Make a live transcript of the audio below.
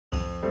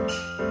Good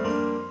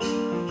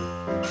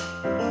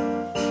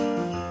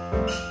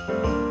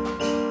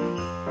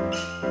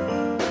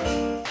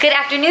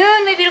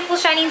afternoon, my beautiful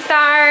shining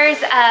stars.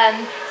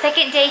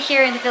 Second day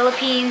here in the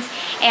Philippines,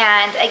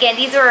 and again,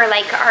 these are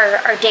like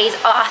our days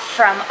off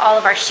from all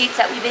of our shoots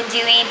that we've been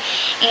doing,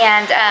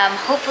 and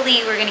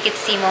hopefully we're gonna get to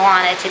see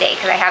Moana today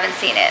because I haven't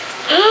seen it.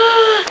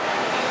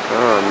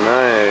 Oh,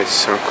 nice,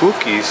 some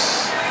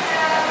cookies.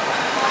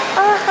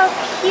 Oh, how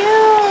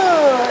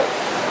cute!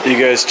 You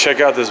guys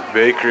check out this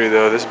bakery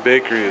though. This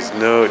bakery is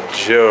no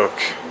joke.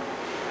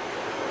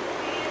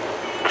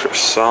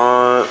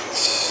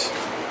 Croissants.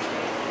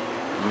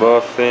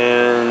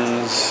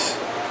 Muffins.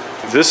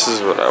 This is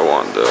what I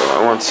want though.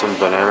 I want some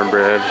banana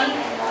bread.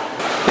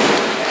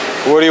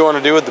 What do you want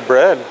to do with the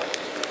bread?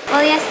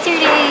 Well,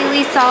 yesterday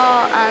we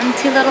saw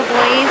two little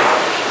boys,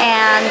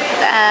 and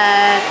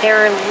they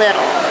were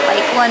little.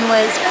 Like one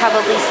was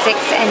probably 6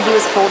 and he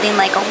was holding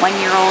like a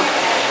 1-year-old,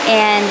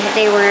 and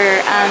they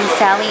were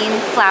selling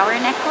flower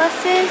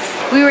necklaces.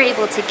 We were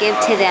able to give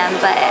to them,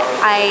 but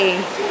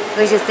I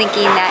was just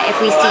thinking that if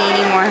we see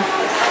any more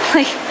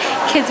like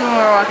kids when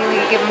we're walking, we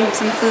could give them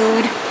some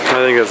food. I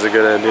think that's a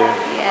good idea.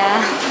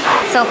 Yeah.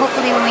 So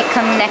hopefully when we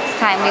come next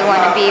time, we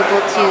want to be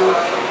able to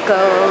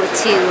go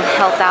to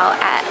help out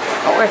at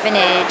an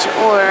orphanage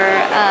or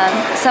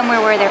somewhere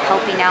where they're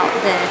helping out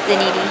the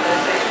needy.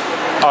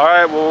 All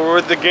right, well, we're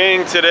with the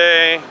gang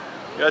today.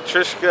 We got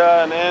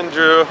Trishka and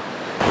Andrew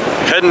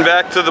heading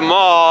back to the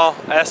mall,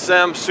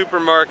 SM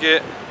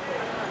Supermarket.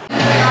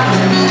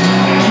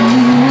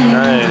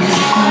 Nice.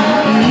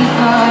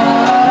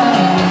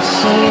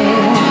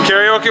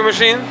 Karaoke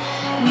machine?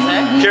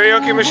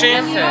 Karaoke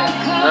machine? Yes, sir.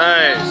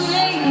 Nice.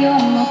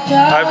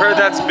 I've heard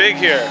that's big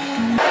here.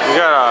 We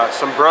got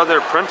some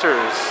Brother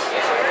printers.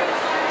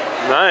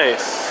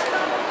 Nice.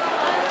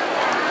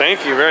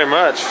 Thank you very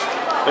much.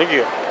 Thank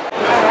you.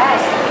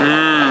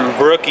 Mmm,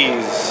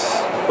 Brookies.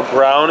 A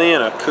brownie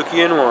and a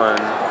cookie in one.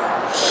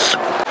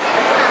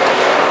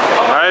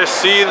 I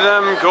see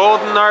them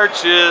golden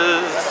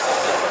arches.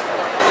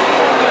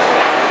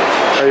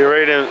 Are you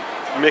ready to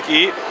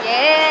eat?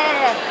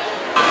 Yeah.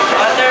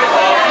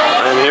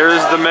 And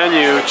here's the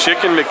menu: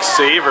 Chicken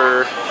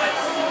McSaver,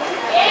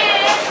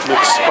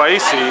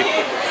 McSpicy,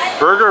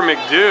 Burger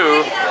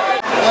McDo.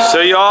 So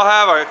y'all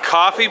have a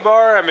coffee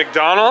bar at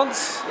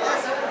McDonald's?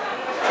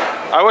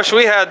 I wish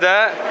we had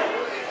that.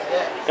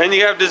 And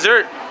you have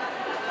dessert.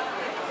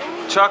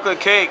 Chocolate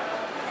cake.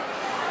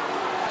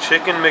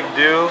 Chicken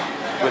McDo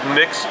with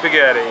mixed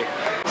spaghetti.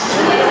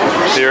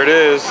 Here it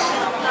is.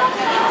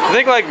 I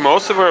think like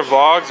most of our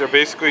vlogs are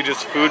basically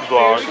just food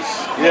vlogs.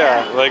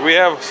 Yeah, like we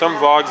have some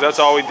vlogs, that's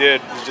all we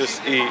did, is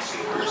just eat.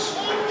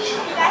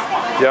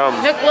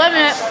 Yum. Look,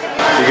 loving it.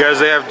 You guys,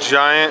 they have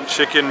giant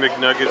chicken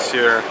McNuggets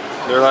here.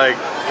 They're like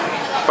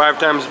 5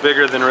 times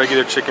bigger than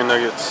regular chicken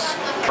nuggets.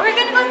 We're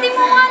gonna go see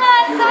Moana.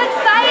 I'm so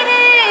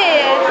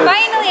excited.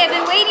 Finally, I've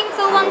been waiting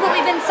so long, but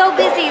we've been so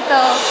busy, so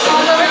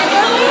we're gonna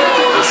go see.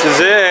 This is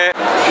it.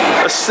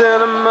 A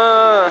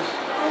cinema.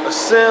 A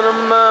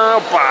cinema.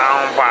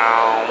 Bow,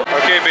 bow.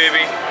 Okay,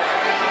 baby.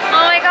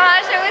 Oh my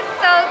gosh, it was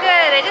so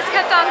good. I just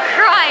kept on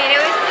crying.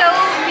 It was so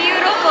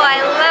beautiful. I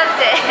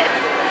loved it.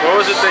 What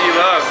was it that you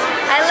loved?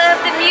 I love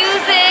the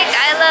music.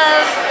 I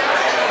love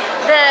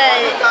the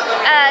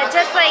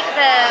just like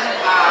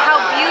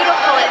how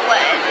beautiful it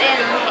was,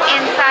 and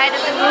inside of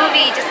the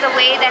movie, just the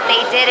way that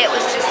they did it was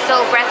just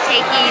so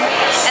breathtaking,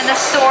 and the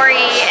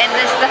story and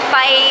the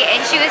fight, and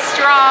she was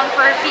strong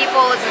for her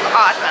people, which was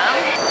awesome.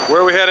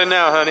 Where are we headed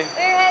now, honey?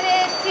 We're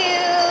headed to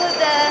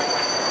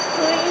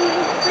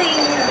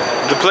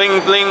the Bling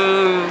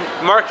Bling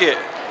Market.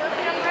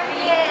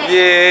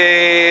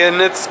 Yay, and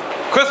it's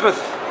Christmas.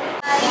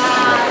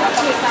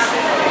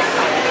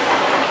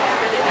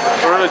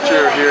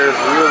 Furniture here is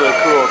really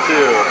cool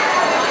too.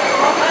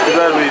 Too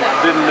bad we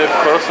didn't live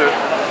closer.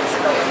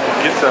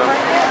 Get some.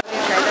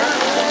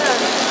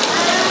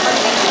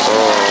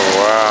 Oh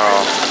wow.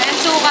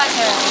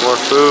 More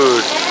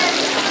food.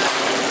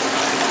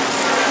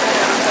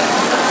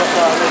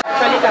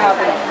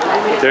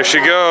 There she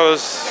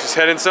goes. She's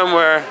heading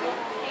somewhere.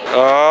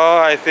 Oh,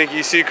 I think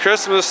you see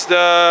Christmas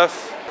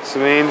stuff.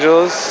 Some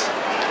angels.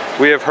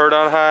 We have heard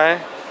on high.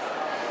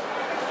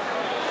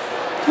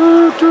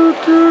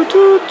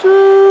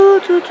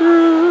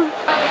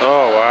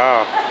 Oh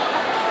wow.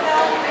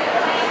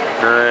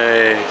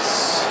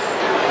 Nice.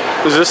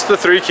 Is this the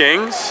 3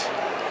 kings?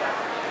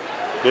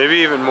 Maybe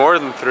even more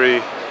than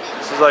 3.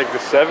 This is like the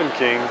 7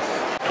 kings.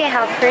 Look at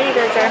how pretty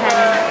those are,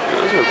 honey.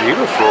 Those are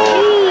beautiful.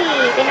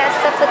 Hey, they have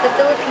stuff with the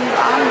Philippines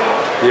on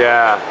there.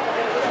 Yeah,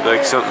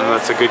 like something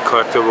that's a good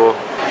collectible.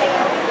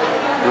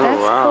 Oh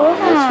That's wow,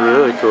 cool. that's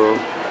really cool.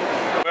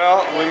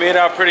 Well, we made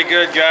out pretty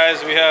good,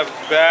 guys. We have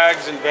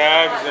bags and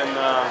bags, and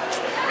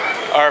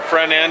our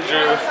friend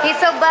Andrew. He's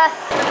so buff.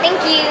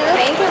 Thank you.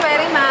 Thank you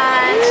very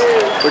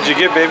much. What'd you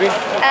get, baby?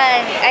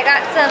 I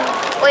got some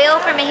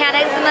oil for my hand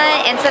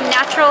eczema and some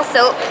natural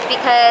soap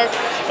because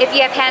if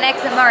you have hand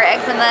eczema or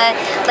eczema,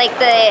 like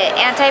the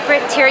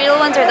antibacterial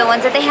ones are the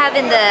ones that they have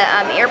in the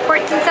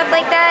airports and stuff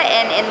like that,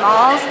 and in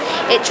malls,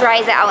 it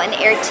dries out and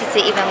irritates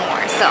it even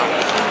more. So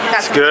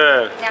that's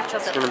good. Natural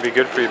soap. It's gonna be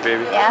good for you,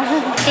 baby. Yeah.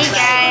 Hey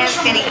guys,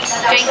 gonna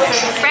drink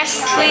some fresh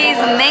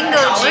squeezed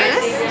mango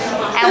juice,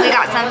 and we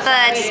got some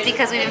fudge just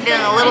because we've been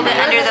feeling a little bit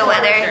under the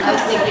weather.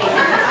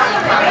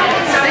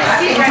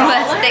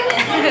 But thick.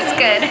 It's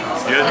good.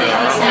 It's good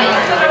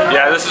though.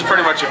 Yeah, this is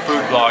pretty much a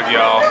food vlog,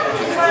 y'all.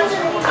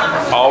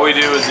 All we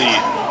do is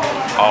eat.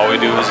 All we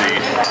do is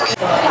eat.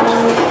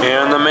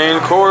 And the main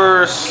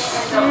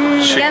course,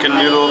 chicken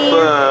yummy. noodle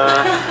pho.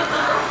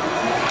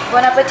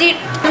 Bon appetit.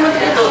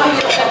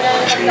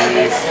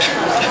 Cheese,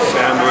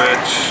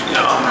 sandwich,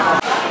 yum.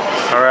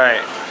 All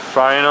right,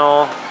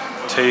 final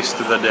taste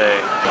of the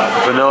day.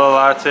 Vanilla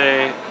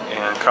latte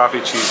and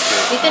coffee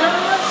cheesecake.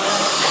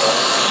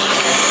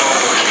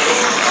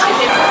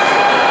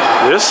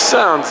 This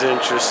sounds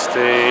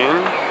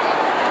interesting.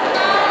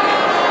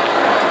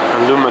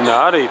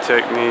 Illuminati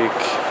technique.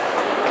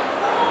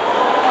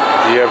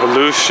 The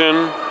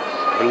evolution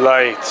of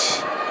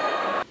light.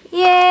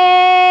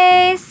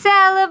 Yay!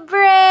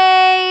 Celebrate!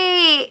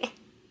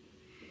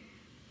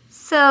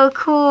 So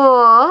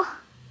cool.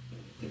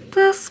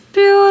 That's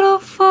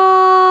beautiful.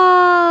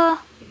 Wow.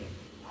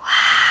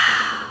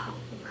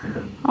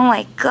 Oh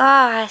my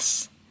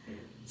gosh.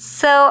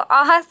 So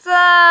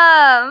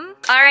awesome.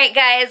 All right,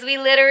 guys, we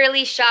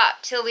literally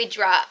shopped till we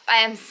drop. I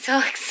am so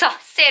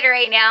exhausted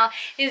right now.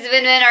 These have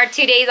been our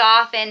 2 days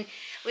off, and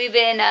we've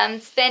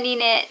been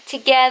spending it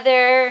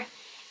together.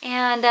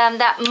 And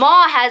that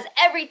mall has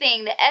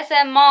everything. The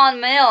SM Mall in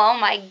Manila, oh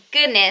my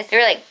goodness. There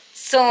were like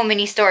so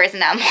many stores in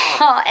that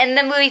mall. And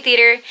the movie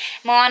theater,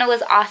 Moana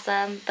was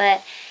awesome.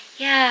 But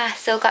yeah,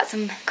 so got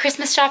some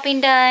Christmas shopping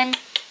done.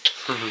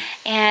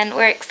 And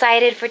we're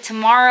excited for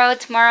tomorrow.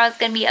 Tomorrow is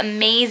gonna be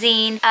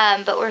amazing.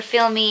 But we're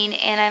filming,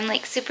 and I'm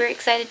like super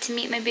excited to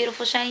meet my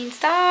beautiful shining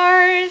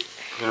stars.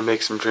 You're gonna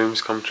make some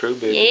dreams come true,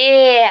 baby.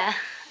 Yeah,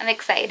 I'm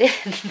excited.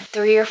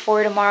 3 or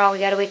 4 tomorrow, we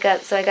gotta wake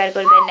up, so I gotta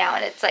go to bed now,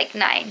 and it's like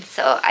 9.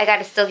 So I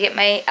gotta still get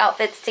my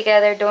outfits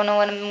together. Don't know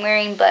what I'm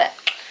wearing, but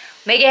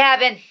make it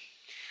happen.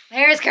 My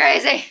hair is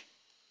crazy.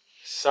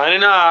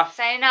 Signing off.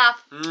 Signing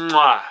off.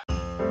 Mwah.